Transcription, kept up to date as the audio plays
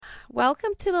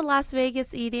Welcome to the Las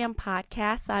Vegas EDM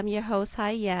Podcast. I'm your host,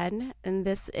 Hyen, and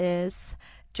this is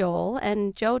Joel.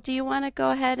 And Joe, do you want to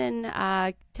go ahead and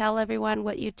tell everyone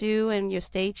what you do and your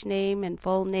stage name and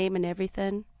full name and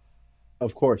everything?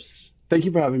 Of course. Thank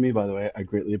you for having me, by the way. I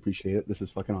greatly appreciate it. This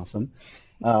is fucking awesome.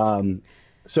 Um,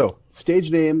 Stage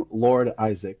name, Lord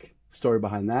Izac. Story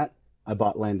behind that, I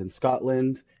bought land in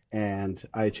Scotland and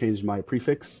I changed my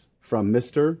prefix from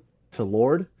Mr. to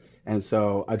Lord. And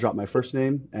so I dropped my first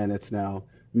name and it's now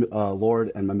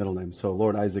Lord and my middle name. So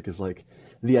Lord Izac is like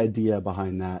the idea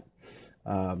behind that.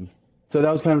 Um, so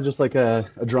that was kind of just like a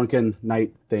drunken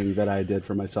night thing that I did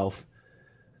for myself.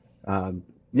 Um,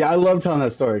 yeah, I love telling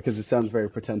that story because it sounds very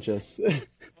pretentious.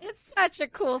 It's such a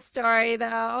cool story,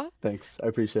 though. Thanks, I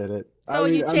appreciate it. I So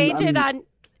mean, you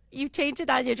change it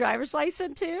on your driver's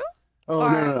license too, oh no,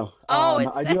 no, or no. oh,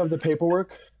 it's I do have the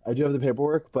paperwork. I do have the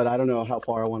paperwork, but I don't know how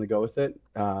far I want to go with it.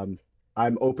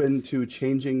 I'm open to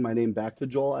changing my name back to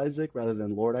Joel Izac rather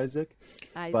than Lord Izac,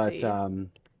 I but see.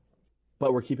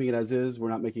 we're keeping it as is. We're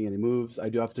not making any moves. I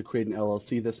do have to create an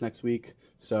LLC this next week,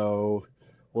 so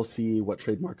we'll see what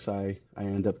trademarks I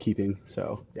end up keeping.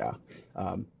 So yeah.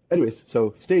 Anyways,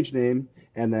 so stage name,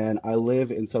 and then I live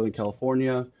in Southern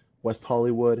California, West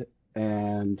Hollywood,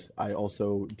 and I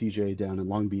also DJ down in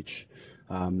Long Beach.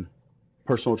 Um,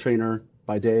 Personal trainer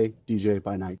by day, DJ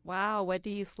by night. Wow, when do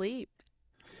you sleep?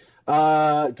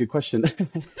 Good question.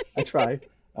 I try.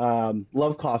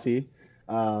 Love coffee.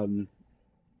 Um,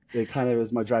 it kind of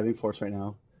is my driving force right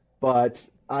now. But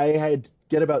I had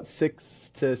get about 6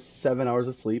 to 7 hours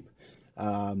of sleep.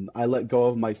 I let go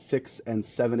of my 6 and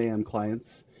 7 a.m.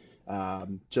 clients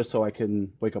just so I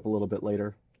can wake up a little bit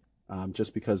later,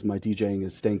 just because my DJing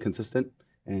is staying consistent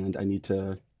and I need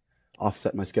to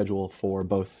offset my schedule for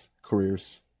both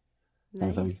careers kind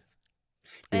of thing. Nice.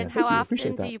 Yeah, And how thank you. often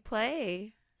Appreciate do that. you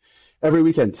play? Every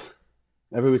weekend.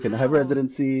 Every weekend. I have a Wow.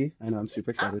 residency. I know I'm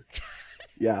super Oh, excited.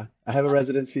 Yeah, I have a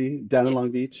residency down in Long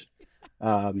Beach.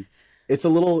 Um, it's a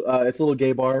little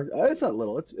gay bar. It's not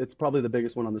little. It's probably the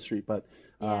biggest one on the street, but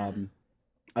yeah, um,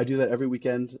 I do that every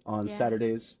weekend on yeah.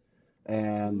 Saturdays,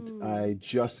 and Mm. I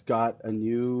just got a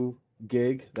new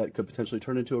gig that could potentially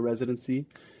turn into a residency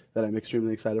that I'm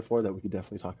extremely excited for that we could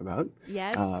definitely talk about.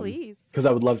 Yes, please. Because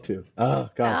I would love to. Oh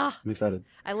God, Ah, I'm excited.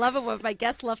 I love it when my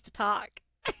guests love to talk.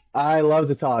 I love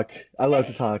to talk. I love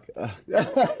to talk.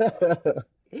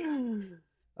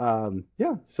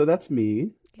 Yeah, so that's me.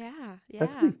 Yeah,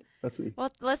 That's yeah. me. That's me.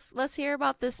 Well, let's hear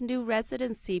about this new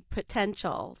residency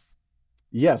potentials.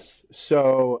 Yes.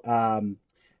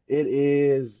 It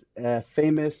is a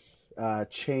famous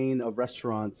chain of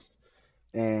restaurants,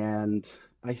 and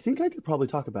I think I could probably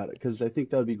talk about it because I think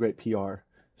that would be great PR.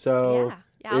 So Yeah,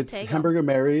 yeah, I'll it's take them. Hamburger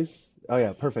Mary's. Oh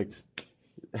yeah, perfect.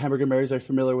 Hamburger Mary's. Are you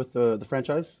familiar with the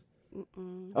franchise?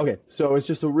 Mm-mm. Okay, so it's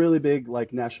just a really big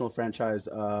like national franchise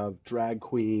of drag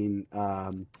queen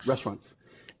restaurants.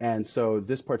 And so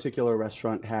this particular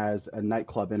restaurant has a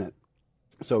nightclub in it.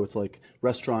 So it's like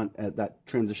restaurant that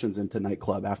transitions into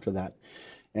nightclub after that.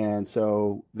 And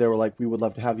so they were like, we would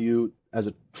love to have you as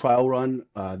a trial run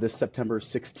this September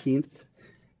 16th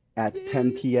at Yay.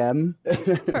 10 p.m.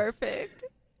 Perfect.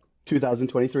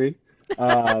 2023.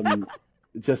 Um,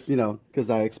 just, because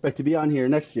I expect to be on here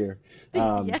next year.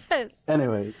 Um, Yes.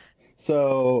 Anyways,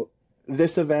 so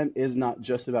this event is not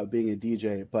just about being a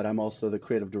DJ, but I'm also the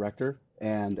creative director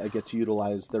and I get to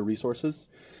utilize their resources.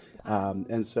 Wow.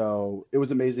 And so it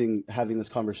was amazing having this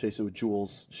conversation with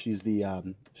Jules. She's the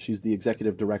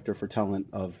executive director for talent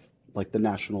of like the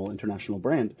national international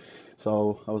brand.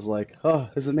 So I was like, oh,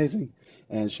 this is amazing.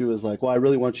 And she was like, well, I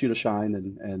really want you to shine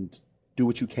and do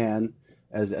what you can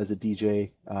as a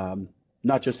DJ,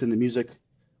 not just in the music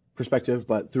perspective,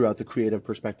 but throughout the creative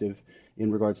perspective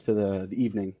in regards to the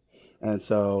evening. And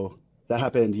so that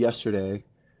happened yesterday,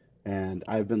 and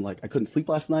I've been like, I couldn't sleep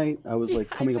last night. I was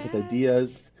like I coming up with bet.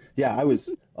 ideas. Yeah,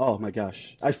 oh my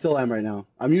gosh, I still am right now.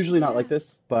 I'm usually not like Yeah.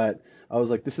 this, but I was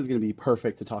like, this is going to be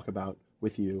perfect to talk about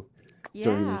with you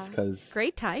during this Yeah. because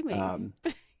Great timing. um,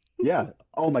 yeah.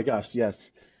 Oh my gosh,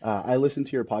 yes. I listen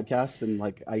to your podcast and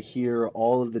like I hear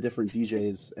all of the different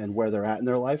DJs and where they're at in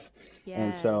their life.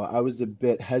 And so Yes. I was a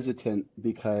bit hesitant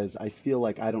because I feel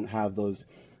like I don't have those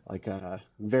like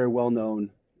very well-known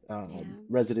Yeah.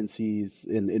 residencies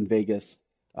in Vegas.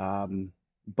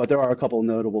 But there are a couple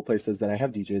notable places that I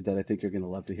have DJed that I think you're going to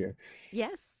love to hear.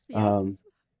 Yes. Yes. Um,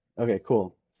 okay,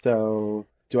 cool. So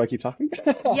do I keep talking?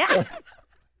 Yeah.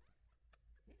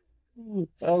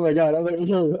 Oh my God, I'm like,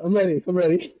 no, I'm ready. I'm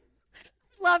ready.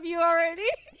 Love you already.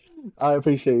 I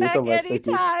appreciate you so Back much.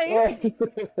 Thank you.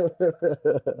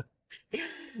 anytime.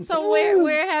 So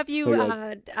where have you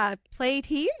Oh God. played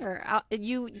here?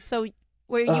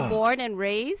 Were you Ah, born and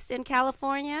raised in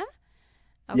California?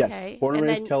 yes, Okay. born and And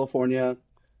raised then California,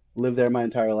 lived there my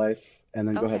entire life. And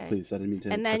then go ahead, okay. please. I didn't mean to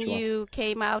And cut then you off. you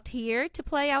came out here to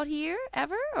play out here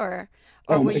ever or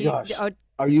Oh were my you gosh. or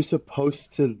Are you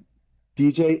supposed to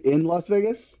DJ in Las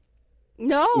Vegas? Is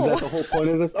no. that the whole point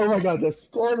of this? Oh my God, that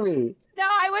scared me. No,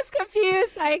 I was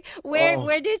confused. Like Oh,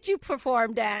 where did you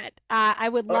perform at? I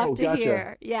would love oh, to gotcha.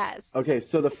 hear. Yes. Okay,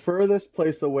 so the furthest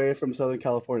place away from Southern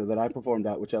California that I performed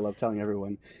at, which I love telling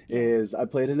everyone, Yes. is I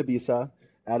played in Ibiza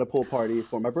at a pool party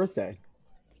for my birthday.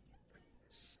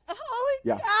 Holy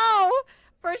Yeah, cow!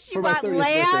 First you for my got 30th birthday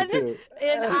land too.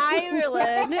 in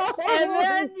Ireland, and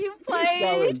then you played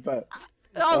Scotland, but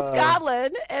uh,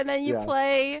 Scotland, and then you yeah,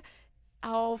 play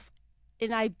oh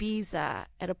in Ibiza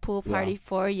at a pool yeah, party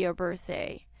for your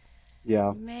birthday.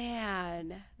 yeah,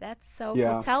 Man, that's so cool.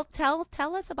 yeah.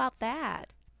 Tell us about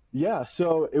that. Yeah,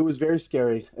 so it was very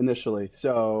scary initially.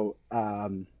 So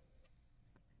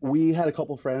we had a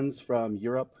couple friends from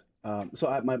Europe.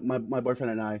 My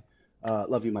boyfriend and I,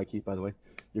 love you, Mikey, by the way.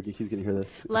 He's gonna hear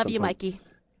this at Love some you, point. Mikey.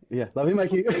 Yeah, love you,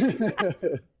 Mikey.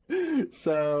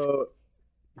 So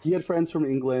he had friends from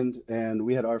England, and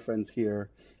we had our friends here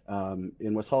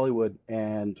in West Hollywood,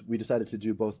 and we decided to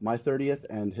do both my 30th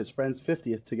and his friend's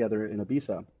 50th together in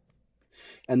Ibiza.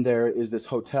 And there is this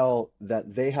hotel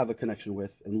that they have a connection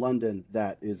with in London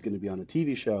that is going to be on a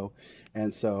TV show.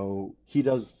 And so he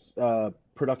does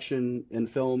production in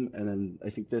film, and then I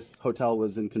think this hotel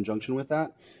was in conjunction with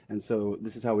that. And so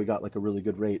this is how we got like a really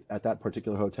good rate at that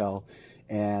particular hotel.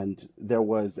 And there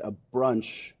was a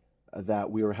brunch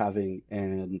that we were having,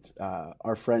 and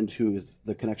our friend who is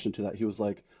the connection to that, he was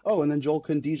like, "Oh, and then Joel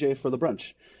can DJ for the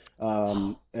brunch."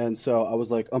 And so I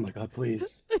was like, "Oh my God,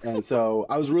 please!" And so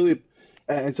I was really,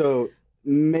 and so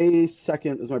May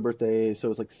 2nd is my birthday, so it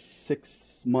was like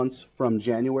 6 months from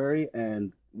January,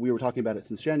 and we were talking about it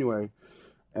since January,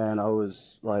 and I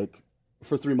was like,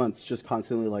 for 3 months, just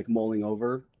constantly like mulling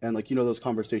over, and like those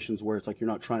conversations where it's like you're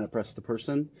not trying to press the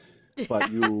person, but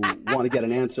you want to get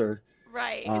an answer.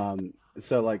 Right.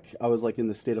 So like I was like in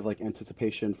the state of like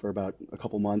anticipation for about a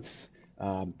couple months.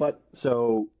 But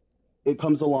so it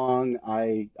comes along,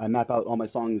 I map out all my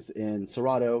songs in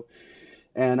Serato,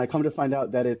 and I come to find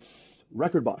out that it's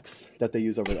Record Box that they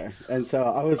use over there. And so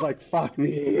I was like, fuck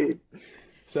me.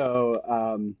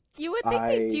 So You would think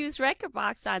they'd I use record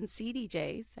box on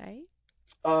CDJs,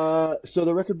 right? so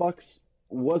the Record Box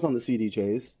was on the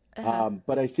CDJs, Uh-huh.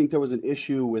 but I think there was an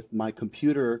issue with my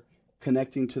computer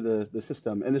connecting to the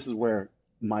system, and this is where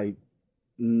my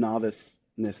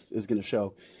noviceness is going to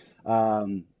show.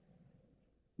 Um,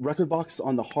 Record Box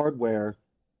on the hardware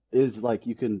is like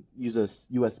you can use a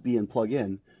USB and plug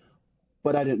in,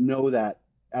 but I didn't know that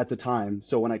at the time.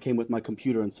 So when I came with my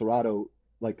computer in Serato,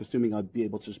 like assuming I'd be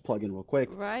able to just plug in real quick,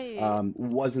 Right.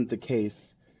 wasn't the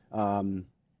case. Um,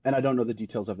 and I don't know the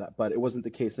details of that, but it wasn't the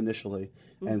case initially.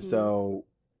 And Mm-hmm. so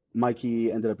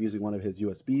Mikey ended up using one of his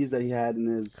USBs that he had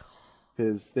in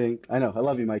his thing. I know, I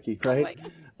love you, Mikey, Oh right? my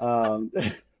God. Um,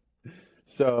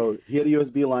 so he had a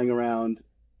USB lying around.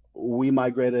 We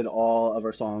migrated all of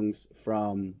our songs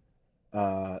from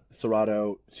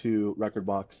Serato to Record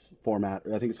Box format.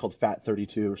 I think it's called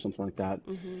FAT32 or something like that,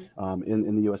 Mm-hmm.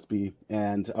 in the USB.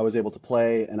 And I was able to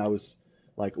play, and I was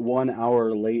like 1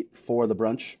 hour late for the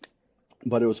brunch,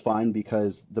 but it was fine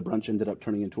because the brunch ended up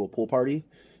turning into a pool party.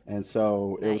 And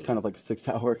so it was kind of Nice. like a 6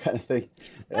 hour kind of thing.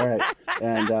 All right.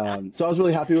 And so I was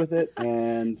really happy with it.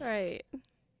 And Right.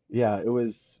 yeah, it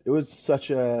was such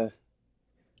a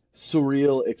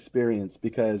surreal experience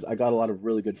because I got a lot of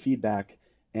really good feedback,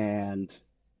 and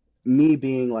me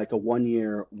being like a 1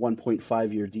 year,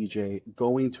 1.5 year DJ,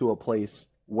 going to a place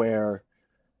where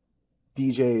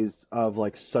DJs of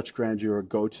like such grandeur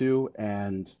go to,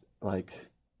 and like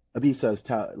Ibiza is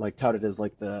touted as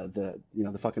like the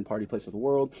fucking party place of the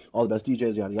world, all the best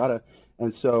DJs, yada yada.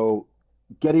 And so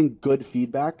getting good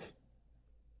feedback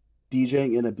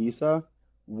DJing in Ibiza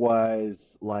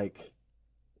was like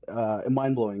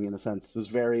mind blowing in a sense. It was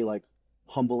very like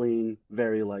humbling,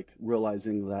 very like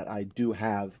realizing that I do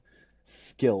have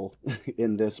skill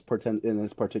in this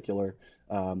particular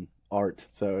art.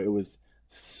 So it was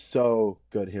so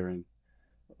good hearing.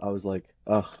 I was like,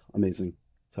 ugh, amazing.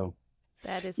 So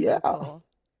That is yeah, so cool.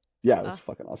 yeah, it was Uh,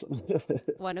 fucking awesome.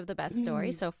 one of the best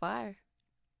stories so far.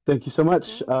 Thank you so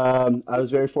much. Cool. I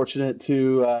was very fortunate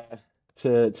to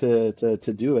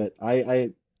do it.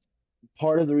 I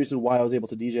part of the reason why I was able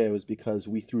to DJ was because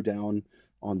we threw down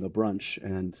on the brunch,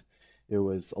 and it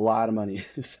was a lot of money.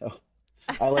 So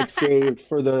I saved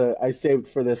for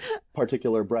this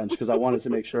particular brunch because I wanted to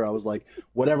make sure I was like,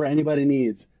 whatever anybody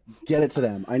needs, get it to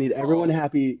them. I need everyone Oh,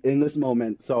 happy in this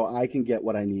moment so I can get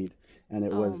what I need. and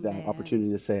it Oh was that man.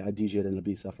 opportunity to say I DJ'd in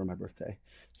Ibiza for my birthday.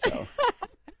 So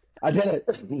I did it.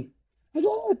 I did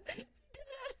it.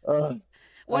 Uh,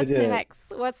 I What's did it.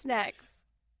 next? What's next?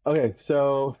 Okay,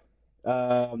 so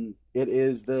it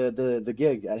is the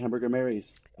gig at Hamburger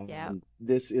Mary's. Yep.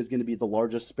 This is going to be the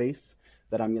largest space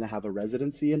that I'm going to have a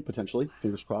residency in, potentially,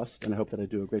 fingers crossed, and I hope that I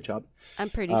do a great job. I'm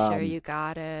pretty sure Um, you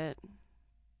got it.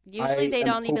 Usually I they am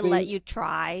don't even let hoping, you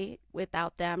try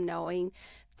without them knowing,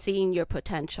 seeing your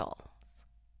potential.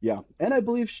 yeah, and I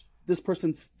believe this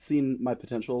person's seen my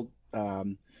potential.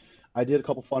 I did a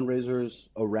couple fundraisers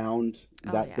around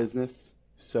Oh that yeah. business,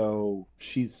 so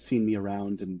she's seen me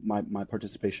around and my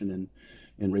participation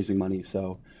in raising money.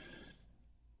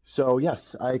 So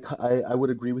yes, I would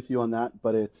agree with you on that,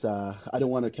 but it's I don't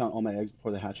want to count all my eggs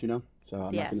before they hatch, you know. So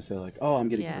I'm not going to say like, Yes. oh, I'm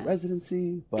going to get a Yes.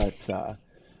 residency, but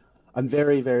I'm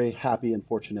very, very happy and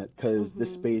fortunate because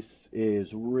this Mhm. space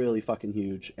is really fucking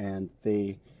huge and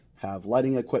they have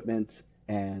lighting equipment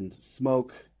and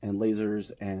smoke and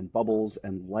lasers and bubbles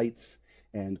and lights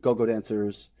and go-go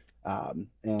dancers.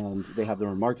 And they have their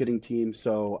own marketing team.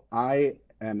 So I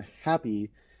am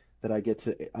happy that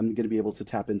I'm going to be able to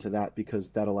tap into that because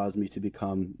that allows me to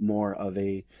become more of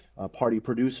a party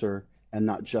producer and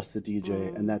not just a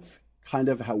DJ. And Mm, that's kind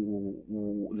of how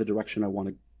the direction I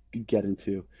want to get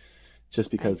into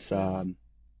just I because see.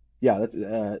 yeah that's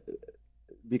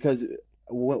because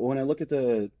when I look at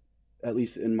the at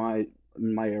least in my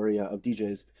area of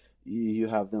DJs, you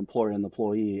have the employer and the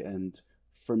employee, and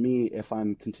for me, if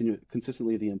I'm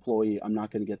consistently the employee, I'm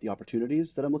not going to get the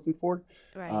opportunities that I'm looking for,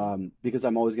 Right. because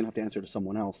I'm always going to have to answer to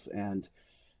someone else. And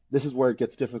this is where it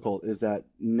gets difficult, is that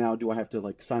now do I have to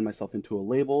like sign myself into a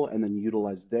label and then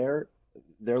utilize their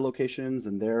locations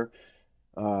and their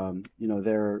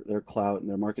clout and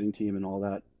their marketing team and all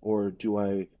that, or do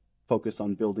I focus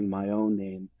on building my own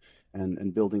name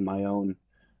and building my own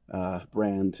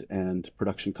brand and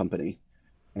production company?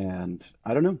 And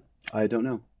I don't know. I don't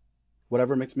know.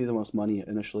 Whatever makes me the most money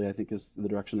initially, I think is the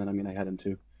direction that I'm going to head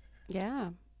into.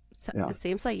 Yeah. So Yeah. it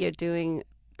seems like you're doing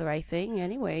the right thing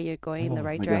anyway. You're going in the Oh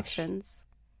right my gosh. directions.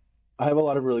 I have a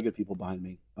lot of really good people behind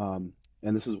me.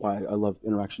 And this is why I love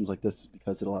interactions like this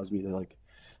because it allows me to like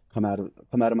come out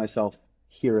of myself,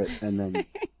 hear it, and then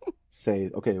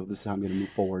say, okay, well, this is how I'm going to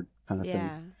move forward, kind of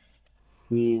thing. Yeah.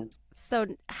 Yeah.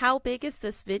 So how big is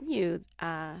this venue?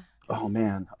 Oh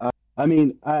man.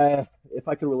 If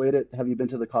I could relate it, have you been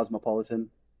to the Cosmopolitan?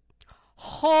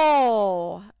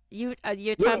 Oh, you're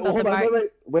Wait, talking about the hold on, mark.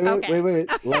 wait, Okay. wait.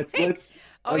 Okay. Let's.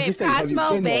 I'm Okay, just saying, have you Cosmo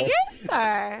been there? Vegas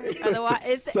or the what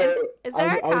So is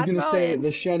there a I was gonna Cosmo say in?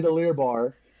 the chandelier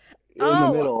bar in the Oh,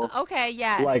 middle, okay,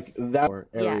 like yes. that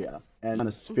area, Yes. and kind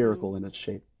of Mhm. spherical in its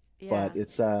shape, but Yeah.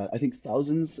 it's I think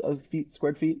thousands of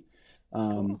square feet,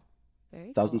 um, Cool.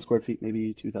 Very 1,000 cool. square feet,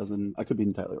 maybe 2,000. I could be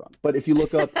entirely wrong, but if you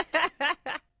look up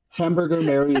Hamburger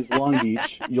Mary's Long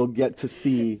Beach, you'll get to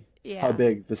see how Yeah.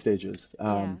 big the stage is.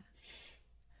 Yeah.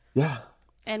 Yeah,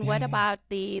 And yeah, what yeah, yeah. about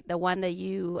the one that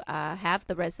you have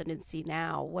the residency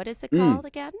now? What is it Mm, called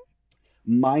again?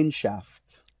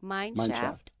 Mineshaft. Mineshaft,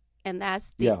 Mineshaft. and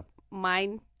that's the Yeah.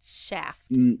 mine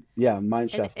shaft, Yeah,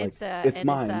 and Mineshaft. Like it's a it's and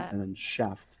it's mine a and then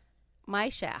shaft. my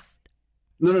shaft,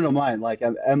 No, no, no, mine. Like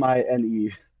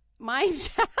Mine. mine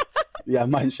shaft. Yeah,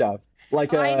 Mineshaft.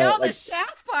 Oh, I know the Like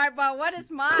shaft part, but what is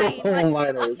mine? coal Like,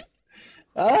 miners.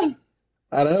 Ah,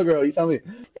 I don't know, girl. You tell me.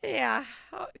 yeah,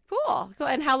 oh, cool, cool.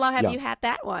 And how long have Yeah, you had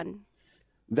that one?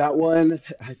 that one.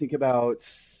 I think about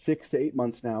 6 to 8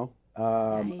 months now.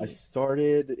 I Nice.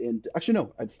 started in actually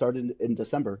no, I started in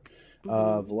December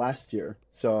Mm-hmm. of last year.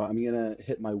 So I'm gonna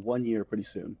hit my 1 year pretty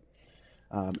soon.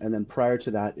 And then prior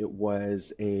to that, it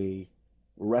was a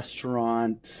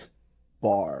restaurant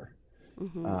bar.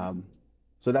 Mm-hmm. Um,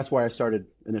 so that's where I started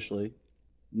initially.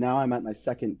 Now I'm at my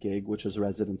second gig, which is a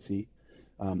residency,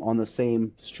 on the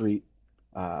same street.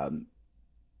 Um,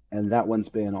 and that one's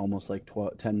been almost like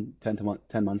 12, 10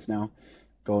 months now,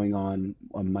 going on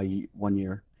my 1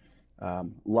 year.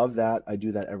 Love that. I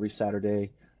do that every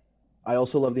Saturday. I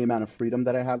also love the amount of freedom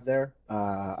that I have there.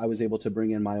 I was able to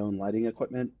bring in my own lighting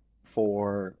equipment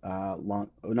for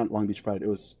not Long Beach Pride. It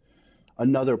was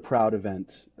another proud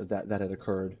event that had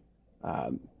occurred.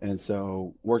 And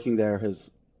so working there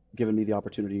has given me the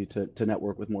opportunity to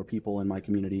network with more people in my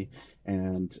community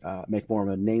and make more of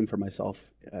a name for myself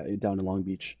down in Long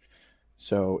Beach.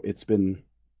 So it's been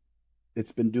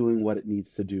doing what it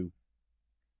needs to do.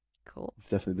 Cool. It's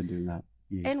definitely been doing that.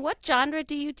 And Yes. what genre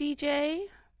do you DJ?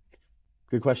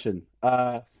 Good question.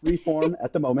 Freeform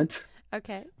at the moment,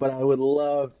 Okay. but I would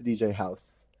love to DJ house.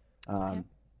 Okay. Um,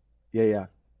 yeah, yeah.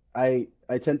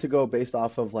 I tend to go based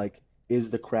off of like is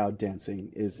the crowd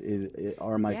dancing?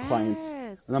 Are my clients,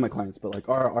 Yes. not my clients, but like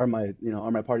are my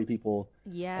are my party people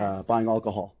Yes. buying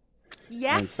alcohol?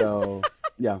 And Yes. so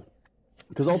yeah,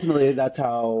 because ultimately that's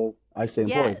how I stay Yeah.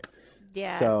 employed.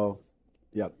 So Yes.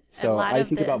 yeah, A so lot I of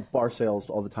think the about bar sales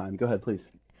all the time. Go ahead,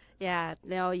 please. Yeah,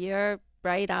 no, you're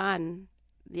right on.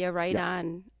 You're right Yeah,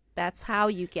 on. That's how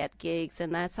you get gigs,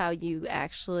 and that's how you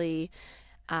actually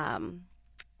um,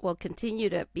 will continue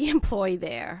to be employed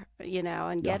there,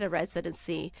 and yeah, get a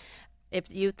residency.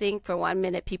 If you think for 1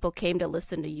 minute people came to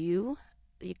listen to you,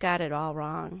 you got it all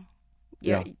wrong.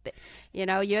 You're,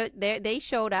 yeah. you're there. They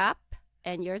showed up,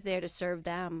 and you're there to serve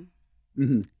them.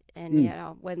 Hmm. And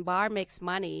Mm, when bar makes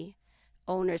money,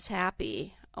 owners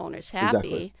happy. Owners exactly,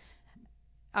 happy.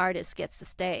 Artist gets to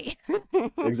stay.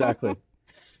 exactly.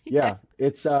 Yeah.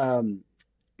 Yeah,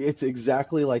 it's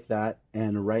exactly like that.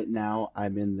 And right now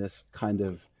I'm in this kind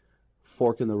of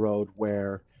fork in the road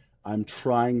where I'm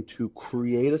trying to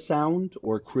create a sound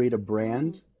or create a Mm.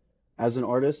 brand as an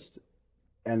artist,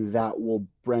 and that will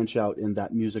branch out in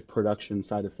that music production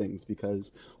side of things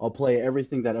because I'll play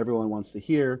everything that everyone wants to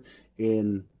hear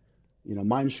in,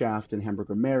 Mineshaft and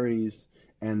Hamburger Mary's,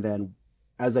 and then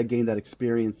as I gain that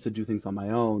experience to do things on my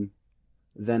own,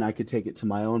 then I could take it to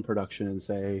my own production and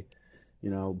say,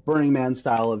 Burning Man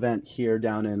style event here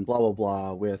down in blah blah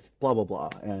blah with blah blah blah,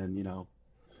 and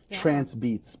Yeah. trance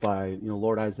beats by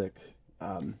Lord Izac.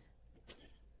 Um,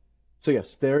 so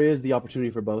yes, there is the opportunity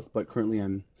for both, but currently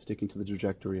I'm sticking to the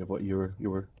trajectory of what you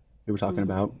were talking Hmm.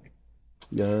 about.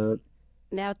 Yeah.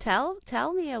 Now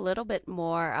tell me a little bit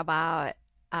more about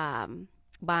um,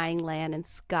 buying land in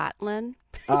Scotland.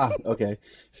 Okay.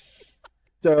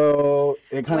 So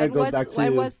it kind of When goes was back when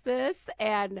to was this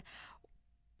and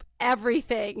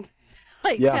everything?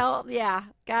 Like yeah, yeah,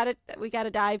 got it. We got to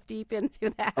dive deep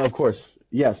into of that. course,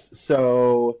 yes.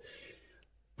 So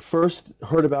first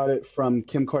heard about it from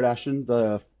Kim Kardashian,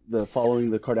 the following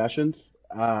the Kardashians.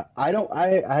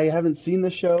 I haven't seen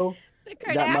the show The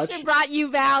that Kardashian much. brought you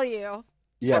value,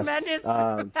 Yes. tremendous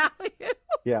value.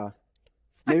 Yeah.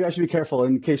 Maybe I should be careful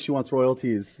in case she wants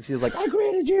royalties. She's like, I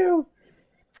created you.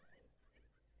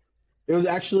 It was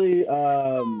actually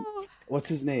Oh, what's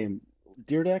his name?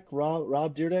 Deerdeck,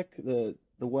 Rob Deerdeck,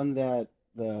 the one that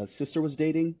the sister was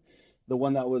dating, the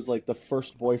one that was like the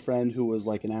first boyfriend who was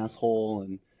like an asshole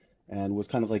and was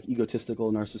kind of like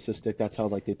egotistical, narcissistic. That's how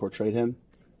like they portrayed him.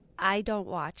 I don't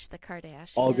watch the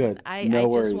All Kardashian. good. I No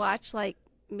just worries. watch like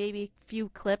maybe few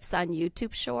clips on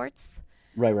YouTube Shorts.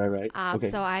 Right, right, right. Okay.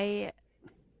 So I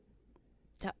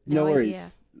no No idea.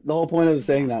 worries. The whole point of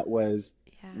saying Yeah, that was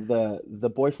yeah. the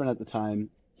boyfriend at the time,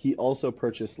 he also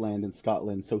purchased land in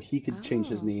Scotland so he could change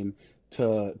his Oh. name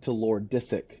to Lord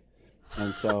Izac.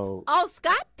 And so Oh,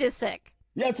 Scott Disick.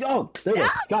 yes, oh, there we go.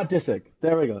 Scott Yes. Disick.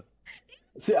 There we go.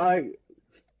 See, and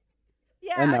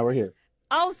Yeah. now we're here.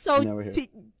 Oh, And now we're here.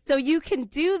 so you can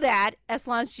do that as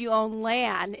long as you own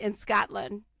land in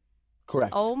Scotland.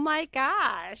 Correct. Oh my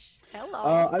gosh.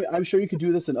 Hello. I'm sure you could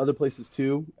do this in other places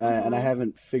too, and I Mhm.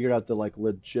 haven't figured out the like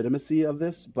legitimacy of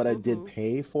this, but I did Mhm.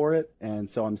 pay for it, and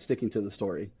so I'm sticking to the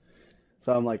story.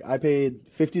 So I'm like, I paid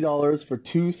 $50 for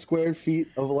 2 square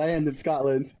feet of land in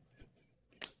Scotland.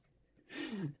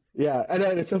 Yeah, and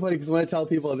then it's so funny because when I tell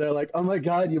people, they're like, "Oh my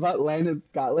God, you bought land in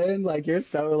Scotland? Like you're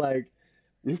so like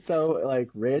So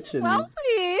rich and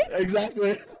wealthy.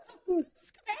 exactly."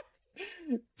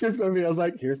 2 square feet. I was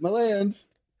like, "Here's my land."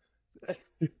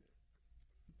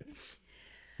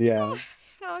 Yeah.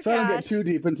 Oh So I don't get gosh. too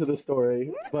deep into the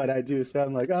story, but I do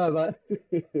sound like, oh, about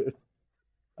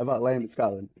about land in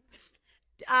Scotland.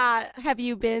 Have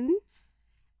you been? Have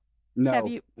No,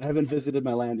 you? I haven't visited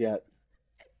my land yet.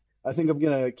 I think I'm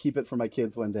gonna keep it for my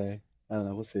kids one day. I don't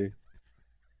know. We'll see.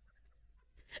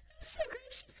 So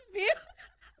gracious of you.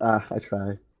 I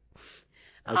try.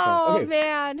 I try. Oh Okay,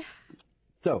 man.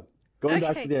 so going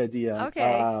back to Okay. the idea,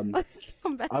 Okay. Let's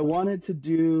come back. I wanted to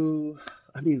do,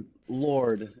 I mean,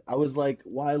 Lord. I was like,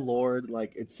 why Lord?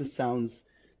 Like, it just sounds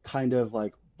kind of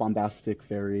like bombastic,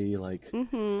 very like,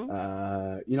 Mm-hmm.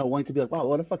 one could be like, wow,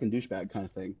 what a fucking douchebag kind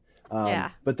of thing.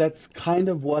 Yeah. But that's kind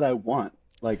of what I want.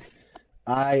 Like,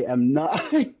 I am not,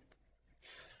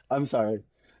 I'm sorry.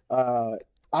 Uh,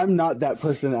 I'm not that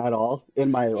person at all in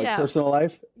my like Yeah. personal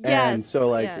life. And Yes. so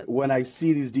like Yes. when I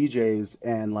see these DJs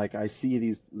and like I see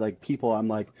these like people, I'm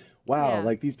like, wow, Yeah.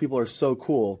 like these people are so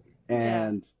cool. Yeah.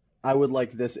 And I would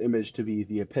like this image to be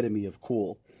the epitome of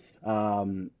cool.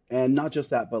 And not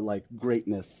just that, but like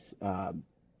greatness,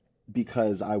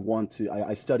 because I want to,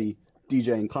 I study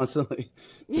DJing constantly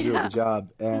to do the Yeah.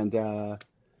 job. And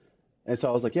so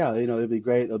I was like, yeah, it'd be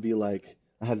great. It'll be like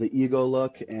I have the ego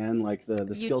look and like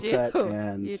the You skill do. set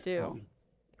and You do.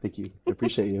 thank you. I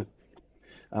appreciate you.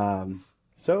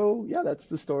 So yeah, that's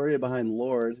the story behind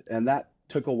Lord, and that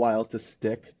took a while to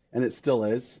stick, and it still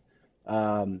is.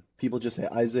 People just say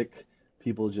Isaac.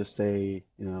 People just say,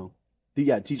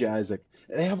 yeah, DJ Isaac.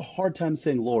 They have a hard time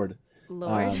saying Lord.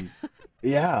 Lord. Um,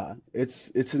 yeah, it's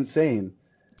insane.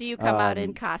 Do you come out in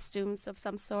Um, costumes of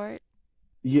some sort?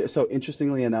 yeah, so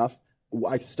interestingly enough,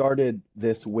 I started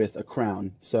this with a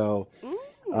crown. So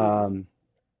Mm. um,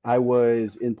 I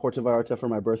was in Puerto Vallarta for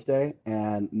my birthday,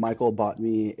 and Michael bought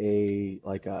me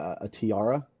a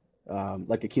tiara,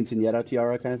 like a quinceañera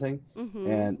tiara kind of thing. Mm-hmm.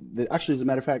 And actually, as a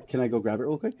matter of fact, can I go grab it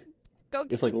real quick? Go It's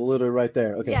get like it. literally right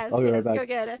there. Okay, Yes, I'll be right yes, back. go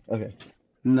get it. Okay,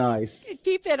 nice.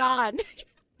 Keep it on.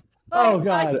 Oh Oh my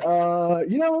God, God.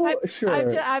 I'm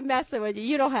sure. I'm messing with you.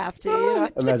 You don't have to. You don't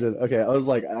have to. Imagine. Okay, I was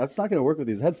like, that's not gonna work with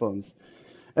these headphones.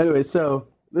 Anyway, so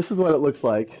this is what it looks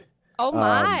like. Oh Um,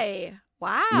 my.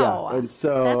 yeah, Wow. and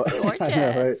so That's I know,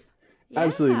 right? gorgeous.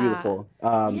 Absolutely Yeah. beautiful.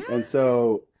 And Yes.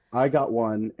 so I got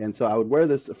one, and so I would wear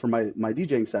this for my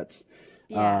DJing sets.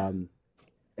 Yeah. Um,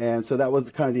 and so that was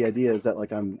kind of the idea is that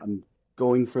like I'm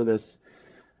going for this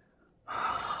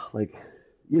like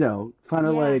kind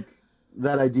of Yeah. like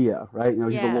that idea, right?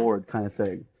 He's a Yeah. lord kind of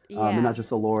thing, and not Yeah.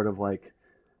 just a lord of like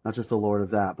not just a lord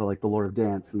of that, but like the lord of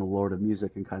dance and the lord of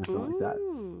music and kind of thing like that.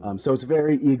 Mm. So it's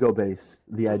very ego based,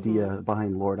 the Mm-hmm. idea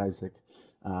behind Lord Isaac.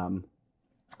 Um,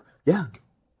 yeah,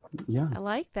 yeah. I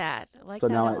like that. I like So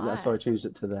that now a so I lot. changed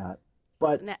it to that.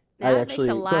 But I Now it makes a actually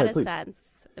go lot ahead, of please.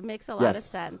 sense. It makes a lot of Yes.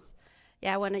 sense.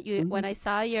 Yeah, Hmm. when I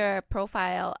saw your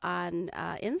profile on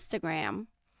Instagram,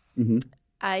 Hmm.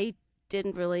 I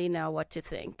didn't really know what to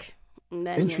think. And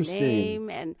then your Interesting. name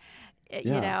and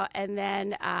Yeah. and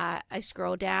then I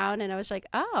scrolled down and I was like,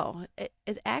 oh, it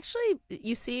actually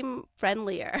you seem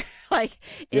friendlier, like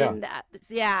Yeah. in that.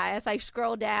 Yeah, as I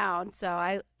scroll down,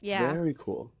 so Very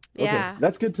cool. Okay, yeah.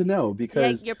 that's good to know Yeah,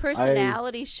 because your I.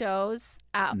 personality shows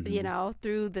out, Mhm.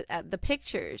 through the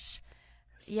pictures.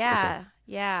 Okay. Yeah,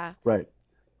 yeah, Right.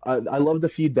 I love the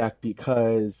feedback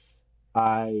because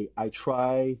I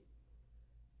try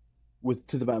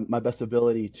my best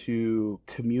ability to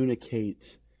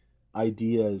communicate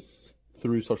ideas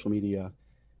through social media,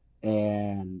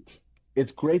 and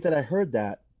it's great that I heard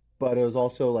that, but it was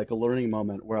also like a learning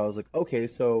moment where I was like, okay,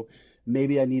 so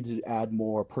maybe I need to add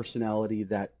more personality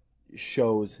that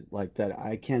shows like that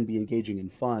I can be engaging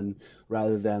and fun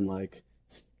rather than like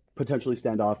potentially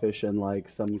standoffish and like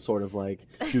some sort of like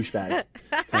douchebag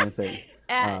kind of thing.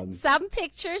 Um, some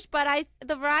pictures, but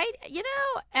the right,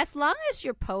 as long as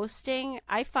you're posting,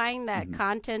 I find that mhm.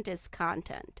 content is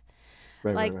content.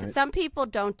 Right, right, Like right. some people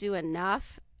don't do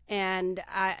enough, and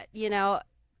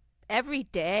every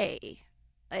day,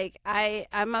 like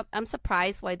I'm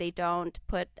surprised why they don't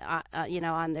put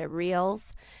on their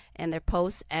reels and their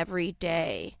posts every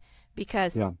day, Yeah.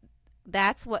 because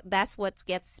that's what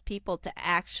gets people to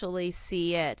actually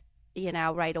see it,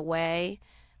 right away.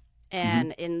 Hmm.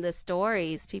 And in the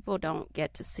stories, people don't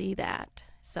get to see that.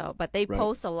 So, but they Right.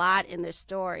 post a lot in their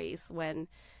stories when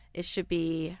it should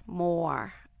be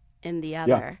more in the Yeah.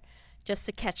 other, just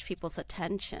to catch people's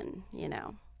attention.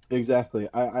 Exactly.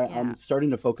 I'm Yeah.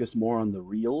 starting to focus more on the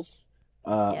reels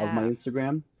of my Yeah.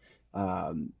 Instagram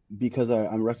because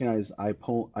I recognize I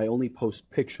only post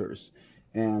pictures,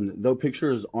 and though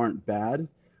pictures aren't bad,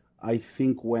 I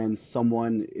think when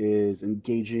someone is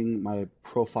engaging my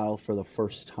profile for the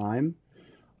first time,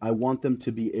 I want them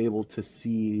to be able to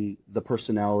see the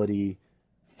personality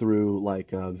through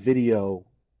like a video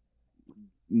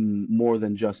more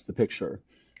than just the picture.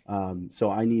 So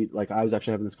I need, like, I was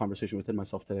actually having this conversation within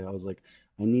myself today. I was like,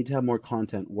 I need to have more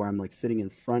content where I'm like sitting in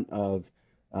front of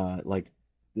like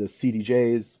the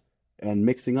CDJs and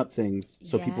mixing up things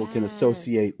so people can Yes.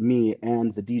 associate me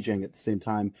and the DJing at the same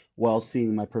time while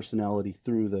seeing my personality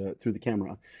through the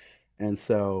camera. And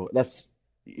so that's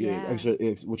Yeah.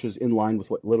 actually, which is in line with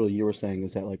what literally you were saying,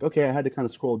 is that like, okay, I had to kind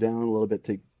of scroll down a little bit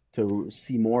to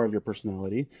see more of your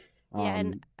personality. Yeah,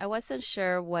 and Um, I wasn't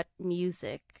sure what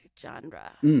music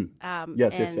genre. mm,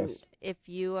 yes, yes, And yes. if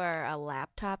you are a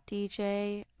laptop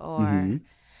DJ, or Hmm.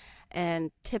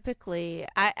 and typically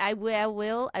I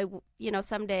will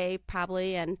someday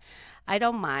probably, and I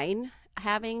don't mind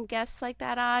having guests like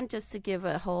that on just to give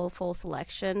a whole full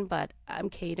selection, but I'm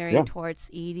catering Yeah, towards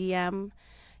EDM,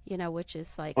 which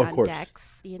is like of on course.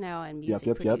 decks, and Yep, music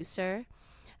yep, yep. producer.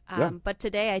 Yeah. But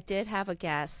today I did have a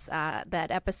guest. That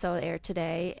episode aired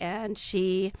today, and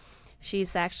she's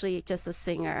actually just a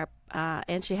singer,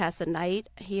 and she has a night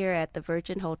here at the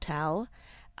Virgin Hotel.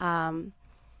 Um,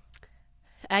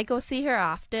 I go see her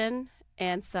often,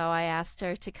 and so I asked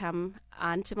her to come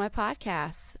onto my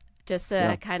podcast. just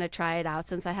Yeah. to kind of try it out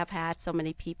since I have had so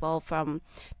many people from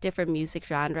different music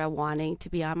genre wanting to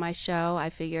be on my show. I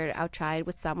figured I'll try it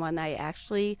with someone I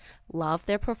actually love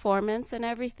their performance and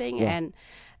everything. Yeah.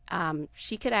 And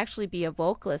she could actually be a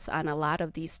vocalist on a lot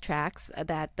of these tracks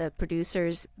that the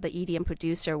producers, the EDM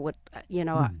producer would,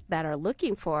 that are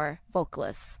looking for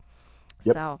vocalists.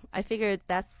 Yep. So I figured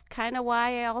that's kind of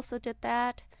why I also did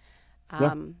that. Yeah.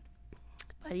 Um,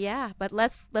 but yeah, but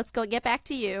let's go get back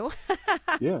to you.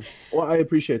 Yeah. Well, I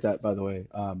appreciate that, by the way.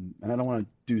 And I don't want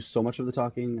to do so much of the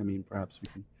talking. I mean, perhaps we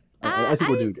can. I think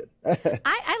we're I doing good.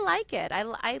 I like it.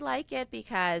 I like it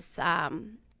because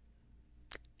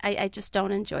I just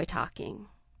don't enjoy talking.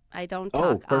 I don't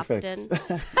Oh, talk perfect.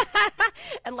 often.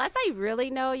 Unless I really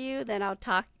know you, then I'll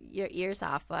talk your ears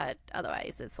off. But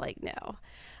otherwise, it's like no.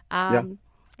 Yeah.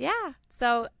 Yeah.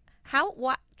 So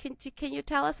what can you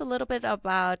tell us a little bit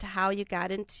about how you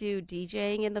got into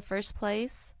DJing in the first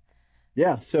place?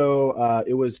 Yeah. So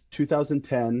it was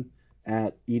 2010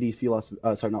 at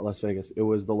EDC sorry, not Las Vegas. It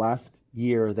was the last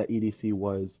year that EDC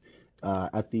was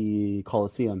at the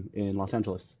Coliseum in Los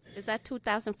Angeles. Is that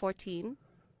 2014?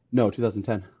 No,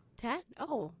 2010. 10?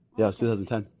 Oh, Yeah, it's okay.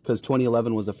 2010 because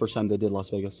 2011 was the first time they did Las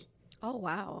Vegas. Oh,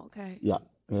 wow. Okay. Yeah,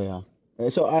 yeah, yeah.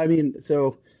 So I mean,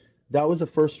 so that was the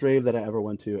first rave that I ever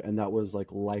went to, and that was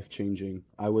like life changing.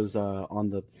 I was on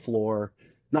the floor,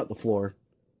 not the floor.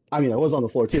 I mean, I was on the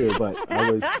floor too, but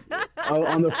I was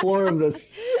on the floor of the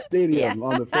Yeah. stadium,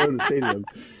 on the floor of the stadium.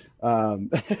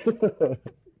 Um,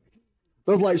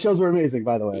 those light shows were amazing,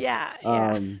 by the way. Yeah,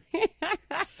 yeah. Um,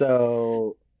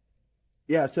 so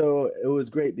yeah, so it was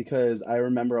great because I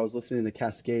remember I was listening to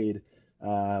Kaskade,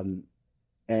 um,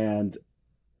 and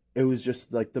it was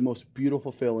just like the most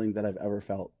beautiful feeling that I've ever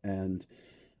felt. And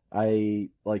I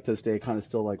like to this day kind of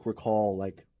still like recall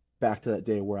like back to that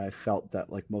day where I felt that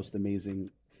like most amazing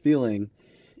feeling.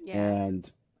 Yeah.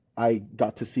 And I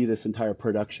got to see this entire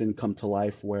production come to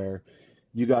life where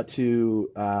you got to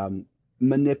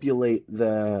manipulate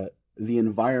the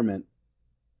environment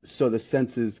so the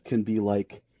senses can be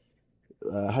like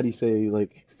how do you say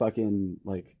like fucking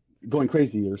like going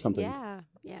crazy or something. Yeah.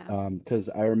 Yeah. Because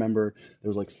I remember there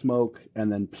was like smoke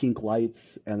and then pink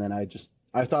lights, and then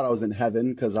I thought I was in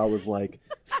heaven because I was like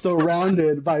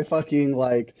surrounded by fucking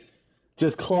like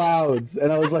just clouds,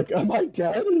 and I was like, am I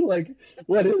dead? Like,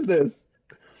 what is this?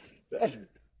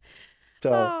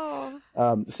 So,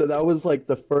 Oh. so that was like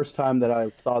the first time that I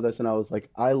saw this, and I was like,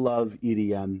 I love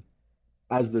EDM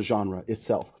as the genre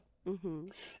itself. Mm-hmm.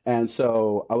 And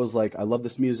so I was like, I love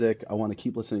this music. I want to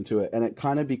keep listening to it. And it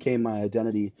kind of became my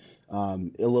identity a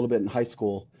little bit in high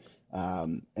school.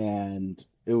 And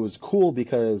it was cool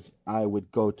because I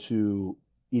would go to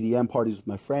EDM parties with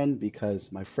my friend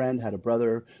because my friend had a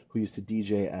brother who used to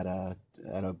DJ at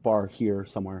a bar here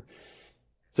somewhere.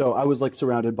 So I was like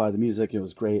surrounded by the music. It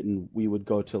was great. And we would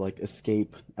go to like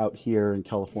Escape out here in Yeah.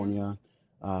 California,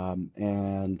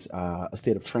 and A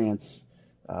State of Trance,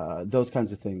 those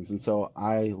kinds of things. And so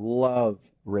I love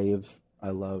rave, I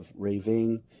love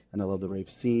raving, and I love the rave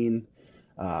scene.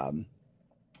 Um,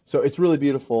 so it's really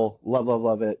beautiful. Love, love,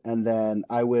 love it. And then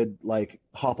I would like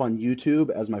hop on YouTube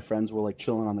as my friends were like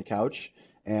chilling on the couch,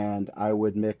 and I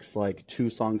would mix like two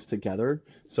songs together.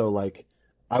 So like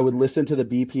I would listen to the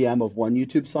BPM of one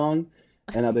YouTube song,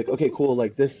 and I'd be like, okay, cool,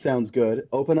 like this sounds good.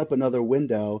 Open up another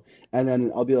window, and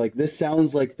then I'll be like, this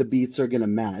sounds like the beats are gonna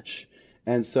match.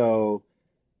 And so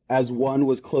as one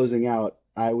was closing out,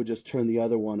 I would just turn the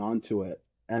other one onto it.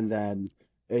 And then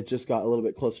it just got a little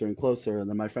bit closer and closer. And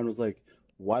then my friend was like,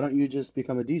 why don't you just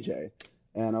become a DJ?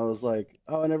 And I was like,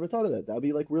 oh, I never thought of that. That'd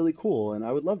be like really cool. And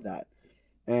I would love that.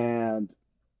 And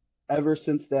ever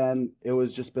since then, it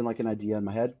was just been like an idea in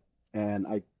my head. And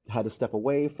I had to step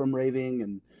away from raving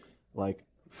and like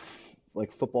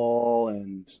like football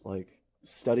and like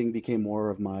studying became more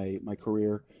of my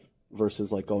career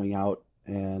versus like going out,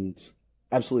 and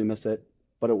absolutely miss it.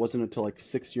 But it wasn't until like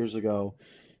 6 years ago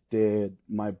did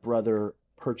my brother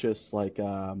purchase like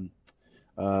a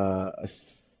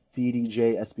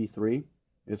CDJ SB3.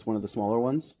 It's one of the smaller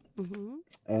ones. Mm-hmm.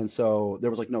 And so there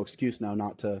was like no excuse now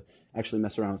not to actually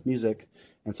mess around with music.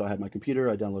 And so I had my computer,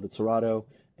 I downloaded Serato,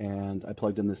 and I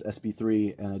plugged in this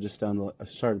SB3, and I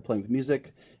started playing with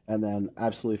music, and then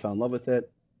absolutely fell in love with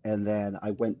it. And then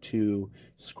I went to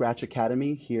Scratch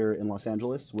Academy here in Los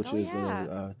Angeles, which Oh is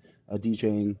yeah. a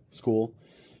DJing school.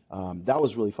 That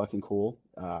was really fucking cool.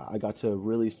 I got to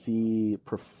really see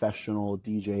professional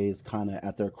DJs kind of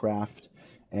at their craft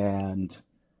and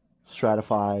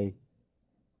stratify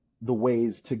the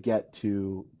ways to get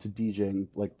to DJing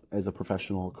like as a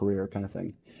professional career kind of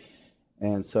thing.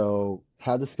 And so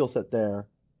had the skill set there,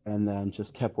 and then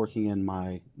just kept working in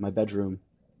my bedroom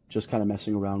just kind of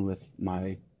messing around with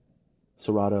my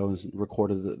Serato and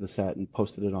recorded the set and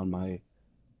posted it on my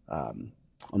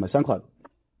SoundCloud.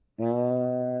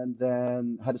 And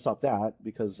then had to stop that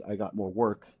because I got more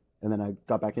work. And then I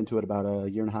got back into it about a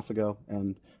year and a half ago,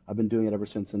 and I've been doing it ever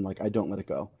since. And like I don't let it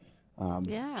go, just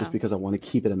Yeah. because I want to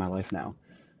keep it in my life now.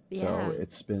 So Yeah.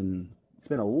 it's been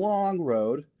a long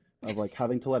road of like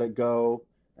having to let it go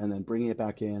and then bringing it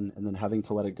back in, and then having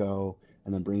to let it go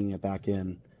and then bringing it back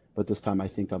in. But this time I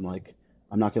think I'm like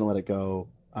I'm not gonna let it go.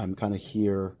 I'm kind of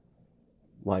here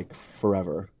like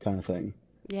forever kind of thing.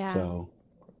 Yeah. So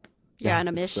You're yeah, on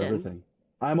a it's a forever mission. thing.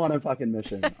 I'm on a fucking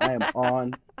mission. I am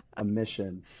on a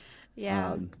mission.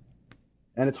 Yeah. Um,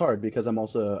 and it's hard because I'm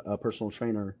also a personal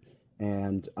trainer,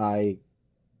 and I,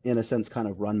 in a sense, kind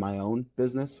of run my own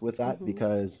business with that Mm-hmm.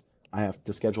 because I have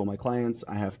to schedule my clients,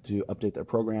 I have to update their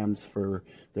programs for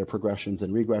their progressions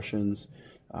and regressions.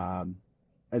 Um,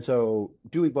 and so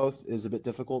doing both is a bit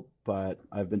difficult, but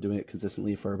I've been doing it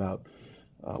consistently for about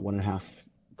 1.5,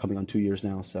 coming on 2 years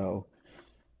now. So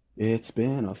it's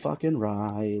been a fucking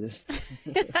ride.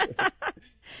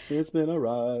 It's been a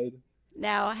ride.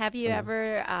 Now, have you Uh,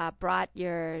 ever brought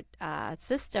your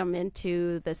system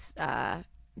into this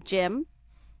gym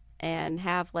and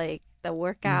have like the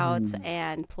workouts mm.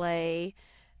 and play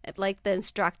like the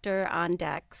instructor on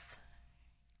decks?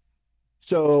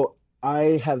 So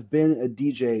I have been a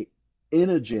DJ in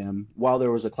a gym while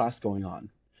there was a class going on.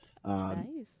 Um,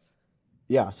 Nice.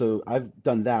 yeah, so I've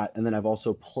done that, and then I've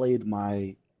also played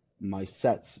my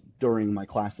sets during my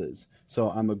classes. So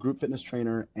I'm a group fitness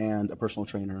trainer and a personal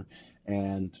trainer,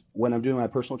 and when I'm doing my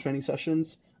personal training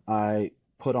sessions, I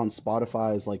put on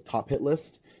Spotify's like top hit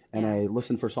list, and Yeah. I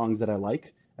listen for songs that I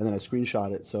like, and then I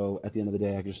screenshot it. So at the end of the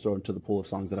day, I can just throw it into the pool of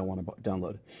songs that I want to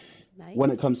download. When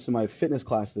it Nice. comes to my fitness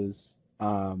classes,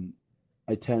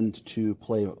 I tend to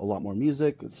play a lot more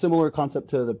music. Similar concept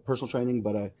to the personal training,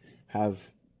 but I have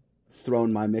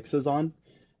thrown my mixes on,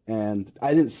 and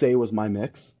I didn't say it was my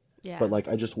mix, but Yeah. like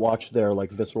I just watched their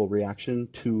like visceral reaction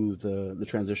to the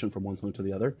transition from one song to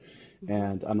the other, Hmm.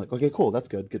 and I'm like, okay, cool, that's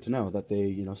good, good to know that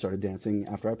they started dancing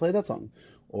after I played that song,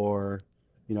 or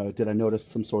did I notice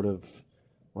some sort of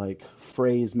like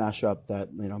phrase mashup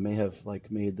that may have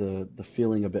like made the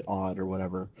feeling a bit odd or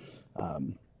whatever.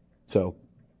 Um, so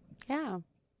Yeah.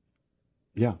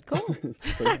 yeah, Cool.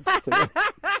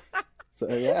 so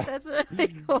yeah, That's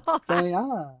really cool. so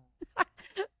yeah.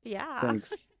 Yeah.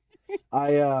 Thanks.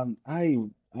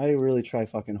 I really try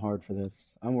fucking hard for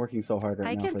this. I'm working so hard right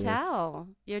I now can for this. tell.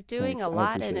 You're doing a Thanks. I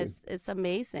lot and appreciate it. it's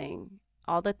amazing.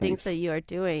 All the things that Thanks. you are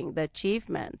doing, the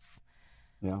achievements.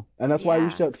 And that's why I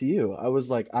reached Yeah. out to you. I was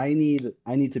like, I need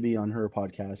to be on her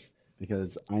podcast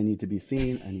because I need to be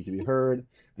seen, I need to be heard,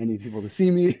 I need people to see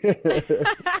me.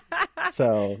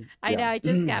 So, I yeah. know I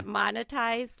just got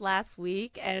monetized last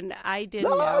week and I didn't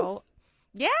Nice. know.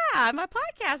 Yeah, I'm a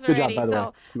podcast Good job, already. by the way. So,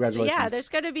 yeah, Congratulations. there's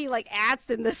going to be like ads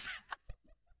in this.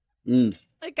 Mm.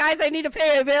 Like, guys, I need to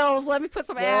pay my bills. Let me put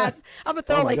some Ah. ads. I'm going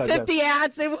to Oh throw my like God, 50 yes.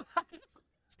 ads in.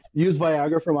 Use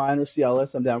Viagra for mine or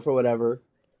Cialis. I'm down for whatever.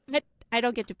 I I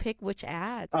don't get to pick which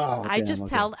ads. Oh, damn.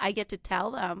 Okay. I get to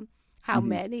tell them how Hmm.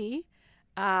 many.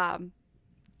 Um,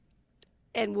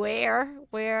 and where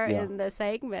Yeah, in the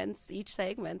segments, each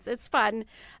segments. It's fun.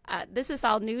 This is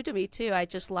all new to me too. I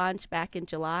just launched back in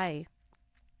July.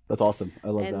 that's awesome. I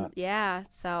love And that. yeah,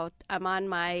 so I'm on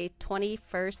my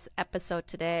 21st episode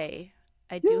today.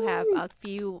 I do have Yay. a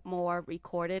few more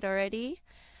recorded already.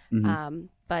 Hmm.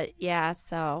 But yeah,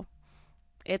 so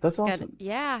That's it's gonna, awesome.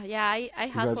 yeah, I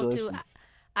hustle too. Congratulations.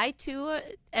 I too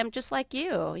am just like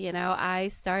you. I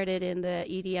started in the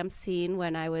EDM scene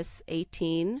when I was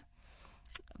 18.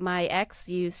 My ex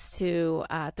used to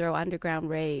throw underground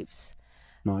raves,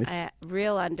 Nice.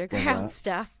 real Love underground that.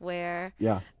 stuff where,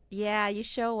 Yeah. yeah, you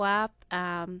show up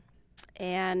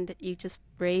and you just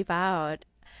rave out.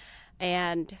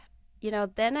 And,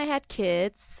 then I had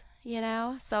kids,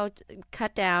 so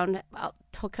cut down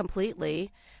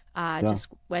completely. Yeah. Just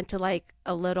went to like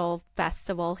a little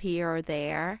festival here or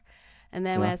there. And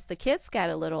then Yeah. as the kids got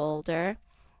a little older,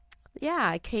 yeah,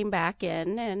 I came back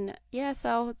in and yeah,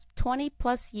 so it's 20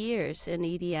 plus years in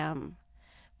EDM,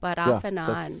 but Yeah. off and That's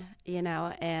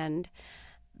on, and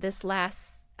this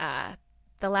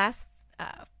the last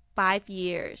 5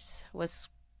 years was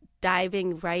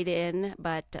diving right in,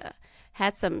 but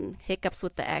had some hiccups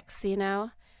with the ex. hmm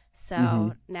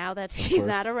So now that of he's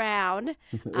not course. around,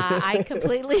 I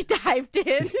completely dived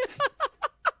in.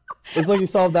 Looks like you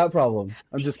solved that problem.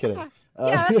 I'm just kidding.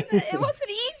 Yeah, it was an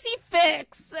easy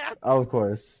fix, Of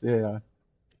course. Yeah. Yeah.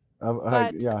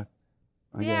 but Yeah.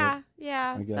 I get it. yeah,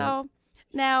 yeah. I get it. So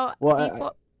now Well,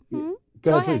 before, y- hmm?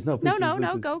 Go Go ahead, ahead. please. No, please, No, please, no, please,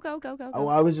 no. please. Go, go, go, go, Oh, go.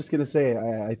 I was just gonna say,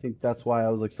 I think that's why I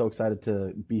was like so excited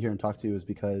to be here and talk to you is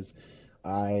because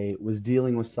I was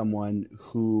dealing with someone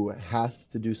who has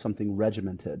to do something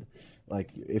regimented. Like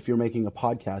if you're making a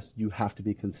podcast, you have to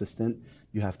be consistent,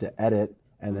 you have to edit,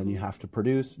 and then you Mm-hmm. have to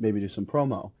produce, maybe do some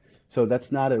promo. So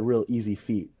that's not a real easy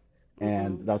feat.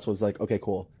 And Mm-mm. that's was like, okay,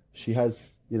 cool. She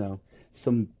has,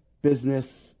 some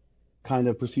business kind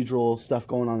of procedural stuff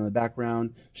going on in the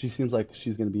background. She seems like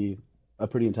she's going to be a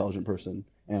pretty intelligent person,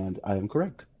 and I am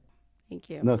correct. Thank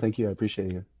you. No, thank you. I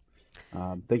appreciate you.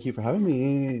 Thank you for having Yeah.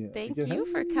 me. Thank you Thank for you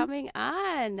having for me. coming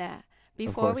on. Of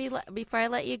Before course. before I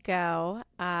let you go,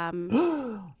 yeah,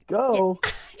 Go.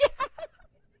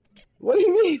 What do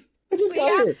you mean? I just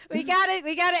got here. we got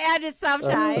to add it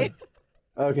sometime.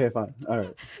 Uh, okay, fine. All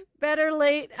right. Better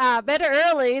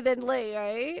early than late,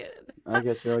 right? I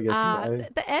get you. I get you.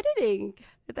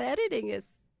 The editing is,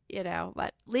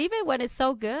 but leave it when it's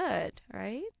so good,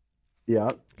 right?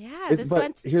 Yeah. Yeah, But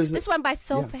here's the, this one by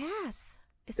so yeah, fast.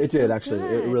 It's it did so actually.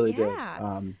 It good. really did.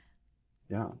 Yeah,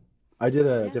 Yeah. I did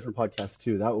a yeah. different podcast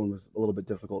too. That one was a little bit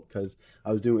difficult because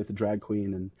I was doing it with the drag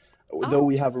queen, and though Oh,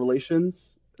 we have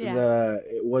relations, yeah.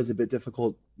 it was a bit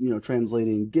difficult,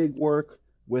 translating gig work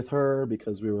with her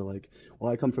because we were like,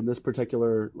 well, I come from this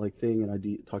particular like thing,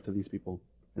 and talk to these people,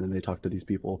 and then they talk to these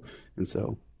people, and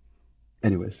so,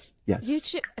 anyways, yes,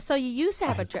 So you used to I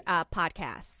have a have.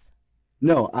 podcast.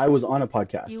 No, I was on a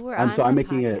podcast. You were So on I'm a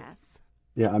making it, podcast.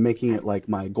 yeah, I'm making it As, like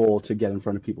my goal to get in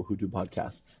front of people who do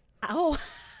podcasts. oh,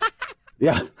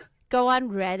 Yeah. go on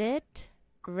Reddit.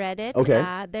 Reddit.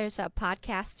 Okay. There's a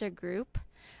podcaster group.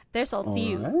 There's a All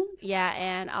few. right. Yeah,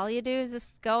 and all you do is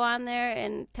just go on there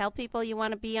and tell people you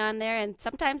want to be on there. And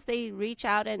sometimes they reach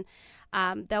out and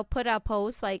they'll put a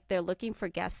post like they're looking for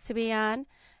guests to be on.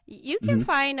 You can Hmm.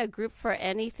 find a group for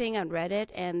anything on Reddit,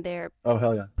 and they're Oh,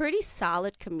 hell yeah. pretty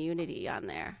solid community on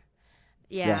there.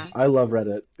 Yeah, Yeah, I love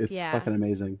Reddit. It's yeah, fucking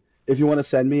amazing. If you want to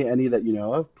send me any that you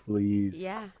know of, please.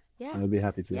 yeah, I yeah, would be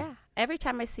happy to. yeah. Every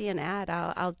time I see an ad,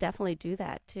 I'll definitely do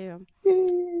that too. Yay.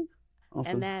 And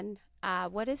Awesome. then,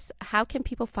 how can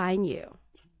people find you?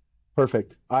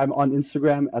 Perfect. I'm on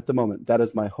Instagram at the moment. That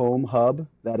is my home hub.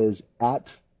 That is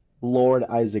at Lord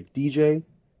Izac DJ.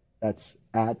 That's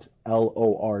at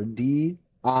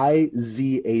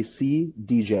LordIzac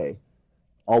DJ.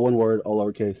 All one word, all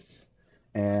lowercase.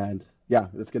 And yeah,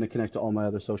 it's going to connect to all my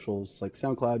other socials like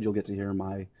SoundCloud. You'll get to hear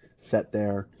my set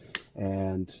there.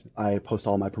 And I post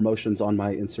all my promotions on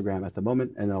my Instagram at the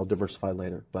moment, and I'll diversify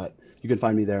later. But you can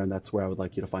find me there, and that's where I would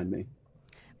like you to find me.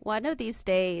 One of these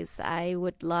days, I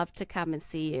would love to come and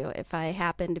see you. If I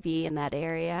happen to be in that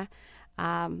area,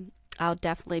 I'll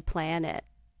definitely plan it.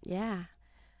 Yeah,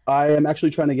 I am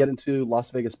actually trying to get into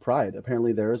Las Vegas Pride.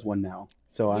 Apparently there is one now.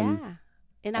 So yeah.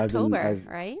 In I've been, October,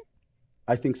 right?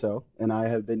 I think so, and I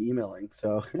have been emailing.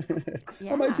 So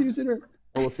I might see Yeah. you sooner.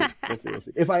 Well, we'll see. We'll see. We'll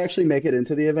see. If I actually make it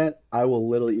into the event, I will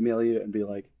literally email you and be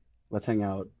like, let's hang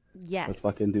out. Let's Yes.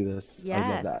 fucking do this. I would love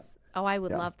Yes. that. Oh, I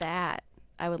would Yeah. love that.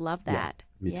 I would love Yeah. that.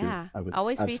 Me too. Yeah. I would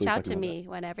Always reach absolutely out fucking to love that. me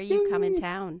whenever you come in Yay!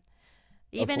 town.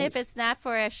 Of Even if course. it's not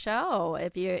for a show,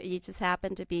 if you just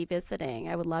happen to be visiting,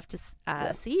 I would love to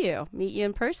Yeah. see you, meet you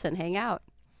in person, hang out.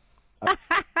 I-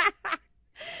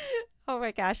 Oh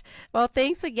my gosh. Well,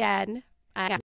 thanks again.